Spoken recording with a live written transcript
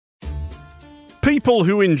People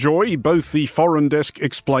who enjoy both the foreign desk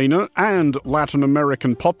explainer and Latin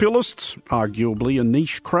American populists, arguably a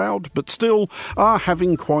niche crowd, but still are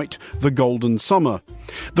having quite the golden summer.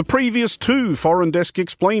 The previous two foreign desk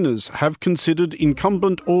explainers have considered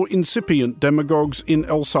incumbent or incipient demagogues in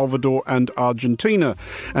El Salvador and Argentina,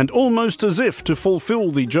 and almost as if to fulfill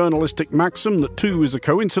the journalistic maxim that 2 is a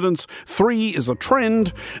coincidence, 3 is a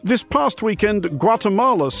trend, this past weekend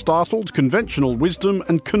Guatemala startled conventional wisdom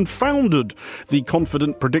and confounded the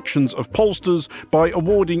confident predictions of pollsters by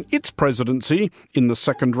awarding its presidency in the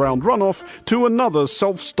second-round runoff to another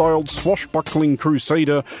self-styled swashbuckling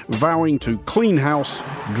crusader vowing to clean house,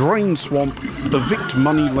 drain swamp, evict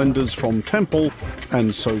money lenders from temple,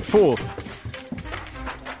 and so forth.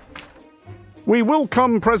 We will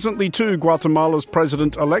come presently to Guatemala's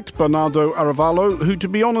president-elect Bernardo Arevalo, who, to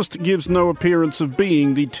be honest, gives no appearance of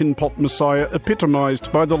being the tin pot messiah epitomized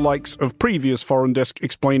by the likes of previous foreign desk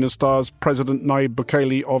explainer stars President Nayib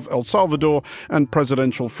Bukele of El Salvador and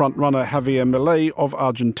presidential frontrunner Javier Milei of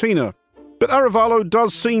Argentina. But Arevalo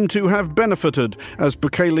does seem to have benefited, as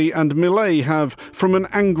Bukele and Milei have, from an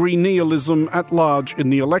angry nihilism at large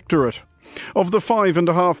in the electorate. Of the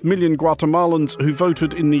 5.5 million Guatemalans who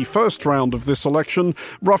voted in the first round of this election,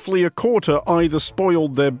 roughly a quarter either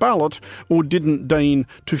spoiled their ballot or didn't deign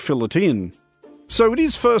to fill it in. So it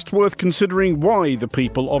is first worth considering why the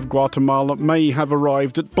people of Guatemala may have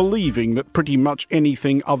arrived at believing that pretty much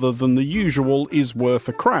anything other than the usual is worth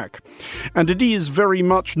a crack. And it is very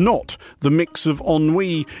much not the mix of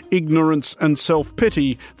ennui, ignorance and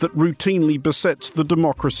self-pity that routinely besets the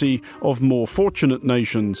democracy of more fortunate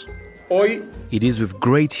nations. It is with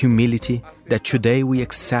great humility that today we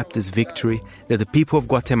accept this victory that the people of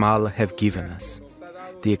Guatemala have given us.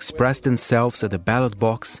 They expressed themselves at the ballot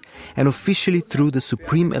box and officially through the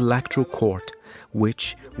Supreme Electoral Court,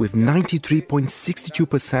 which, with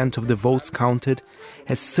 93.62% of the votes counted,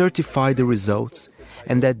 has certified the results,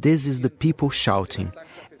 and that this is the people shouting,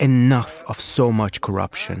 "Enough of so much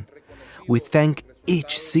corruption." We thank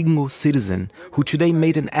each single citizen who today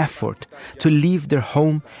made an effort to leave their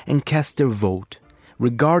home and cast their vote,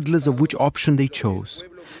 regardless of which option they chose.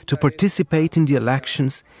 To participate in the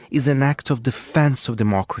elections is an act of defense of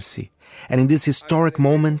democracy, and in this historic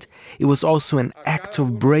moment, it was also an act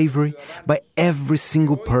of bravery by every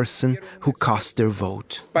single person who cast their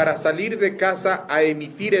vote. Para salir de casa a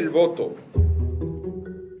emitir el voto.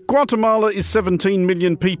 Guatemala is 17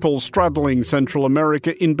 million people straddling Central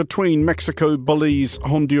America in between Mexico, Belize,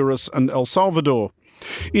 Honduras and El Salvador.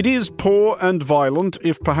 It is poor and violent,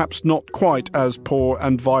 if perhaps not quite as poor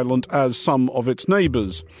and violent as some of its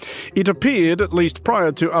neighbours. It appeared, at least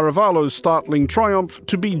prior to Arevalo's startling triumph,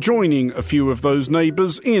 to be joining a few of those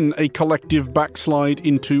neighbours in a collective backslide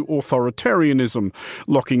into authoritarianism,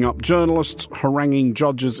 locking up journalists, haranguing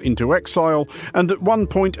judges into exile, and at one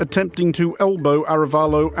point attempting to elbow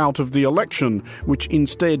Arevalo out of the election, which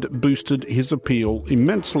instead boosted his appeal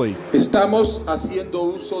immensely.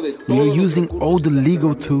 We are using all the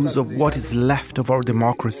legal tools of what is left of our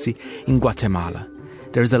democracy in Guatemala.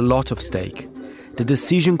 There's a lot of stake. The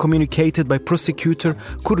decision communicated by prosecutor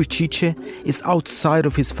Curuchiche is outside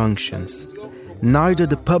of his functions. Neither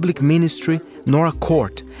the public ministry nor a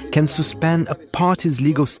court can suspend a party's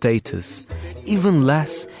legal status, even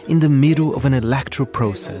less in the middle of an electoral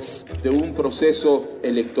process.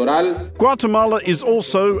 Guatemala is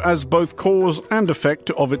also, as both cause and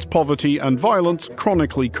effect of its poverty and violence,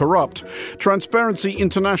 chronically corrupt. Transparency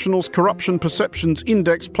International's Corruption Perceptions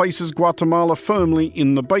Index places Guatemala firmly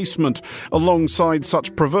in the basement, alongside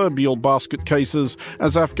such proverbial basket cases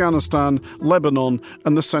as Afghanistan, Lebanon,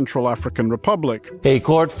 and the Central African Republic. A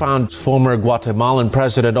court found former Guatemalan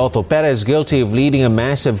President Otto Perez guilty of leading a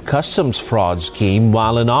massive customs fraud scheme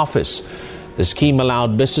while in office. The scheme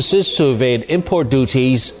allowed businesses to evade import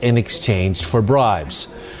duties in exchange for bribes.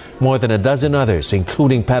 More than a dozen others,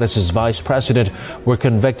 including Perez's vice president, were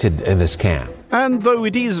convicted in the scam. And though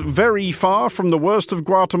it is very far from the worst of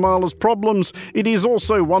Guatemala's problems, it is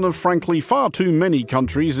also one of, frankly, far too many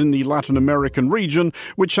countries in the Latin American region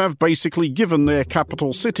which have basically given their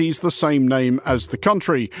capital cities the same name as the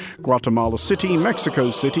country: Guatemala City, Mexico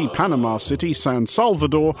City, Panama City, San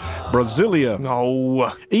Salvador, Brasilia. Oh.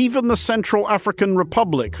 Even the Central African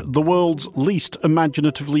Republic, the world's least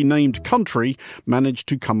imaginatively named country, managed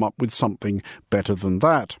to come up with something better than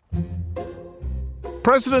that.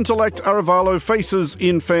 President-elect Arevalo faces,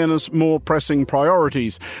 in fairness, more pressing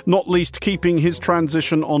priorities, not least keeping his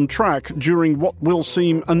transition on track during what will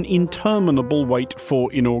seem an interminable wait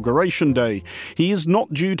for Inauguration Day. He is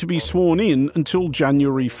not due to be sworn in until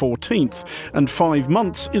January 14th, and 5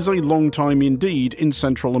 months is a long time indeed in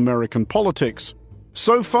Central American politics.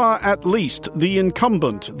 So far, at least, the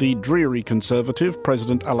incumbent, the dreary conservative,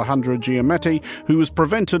 President Alejandro Giammattei, who was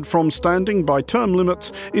prevented from standing by term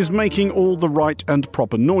limits, is making all the right and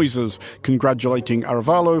proper noises, congratulating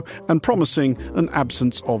Arevalo and promising an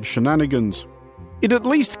absence of shenanigans. It at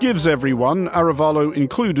least gives everyone, Arevalo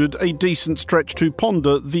included, a decent stretch to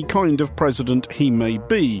ponder the kind of president he may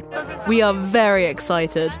be. We are very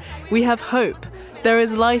excited. We have hope. There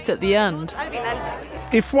is light at the end.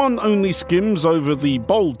 If one only skims over the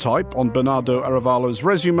bold type on Bernardo Arevalo's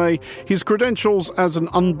resume, his credentials as an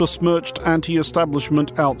unbesmirched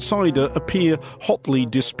anti-establishment outsider appear hotly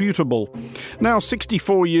disputable. Now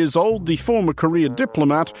 64 years old, the former career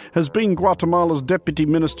diplomat has been Guatemala's Deputy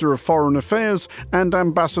Minister of Foreign Affairs and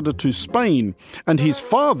Ambassador to Spain, and his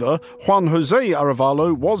father, Juan José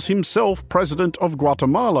Arevalo, was himself President of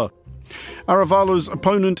Guatemala. Arevalo's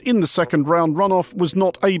opponent in the second-round runoff was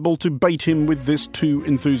not able to bait him with this too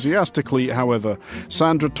enthusiastically, however.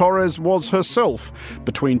 Sandra Torres was herself,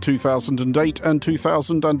 between 2008 and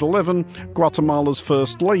 2011, Guatemala's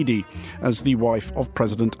First Lady, as the wife of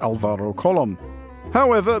President Álvaro Colón.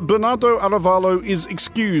 However, Bernardo Arevalo is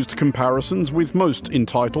excused comparisons with most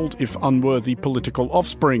entitled, if unworthy, political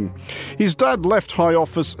offspring. His dad left high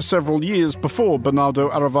office several years before Bernardo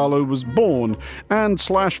Arevalo was born,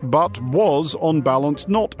 and/but was, on balance,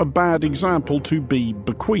 not a bad example to be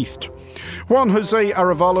bequeathed. Juan José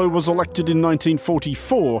Arevalo was elected in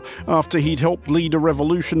 1944 after he'd helped lead a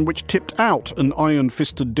revolution which tipped out an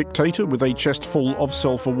iron-fisted dictator with a chest full of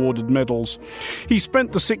self-awarded medals. He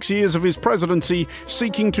spent the 6 years of his presidency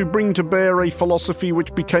seeking to bring to bear a philosophy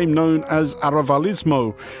which became known as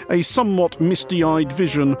Arevalismo, a somewhat misty-eyed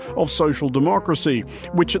vision of social democracy,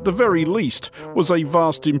 which at the very least was a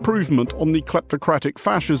vast improvement on the kleptocratic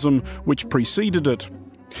fascism which preceded it.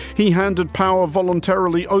 He handed power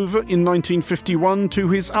voluntarily over in 1951 to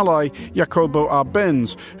his ally Jacobo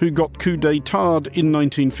Arbenz, who got coup d'état in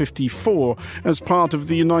 1954 as part of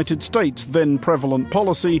the United States' then prevalent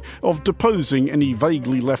policy of deposing any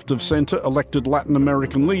vaguely left-of-centre elected Latin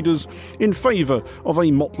American leaders in favour of a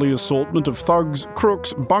motley assortment of thugs,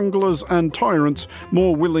 crooks, bunglers and tyrants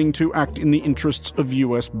more willing to act in the interests of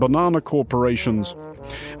US banana corporations.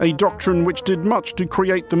 A doctrine which did much to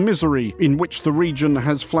create the misery in which the region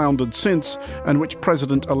has floundered since, and which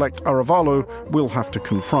President-elect Arevalo will have to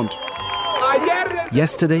confront.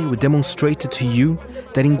 Yesterday, we demonstrated to you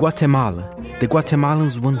that in Guatemala, the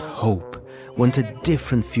Guatemalans want hope, want a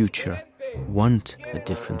different future.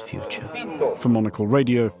 For Monocle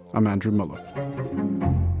Radio, I'm Andrew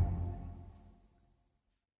Mueller.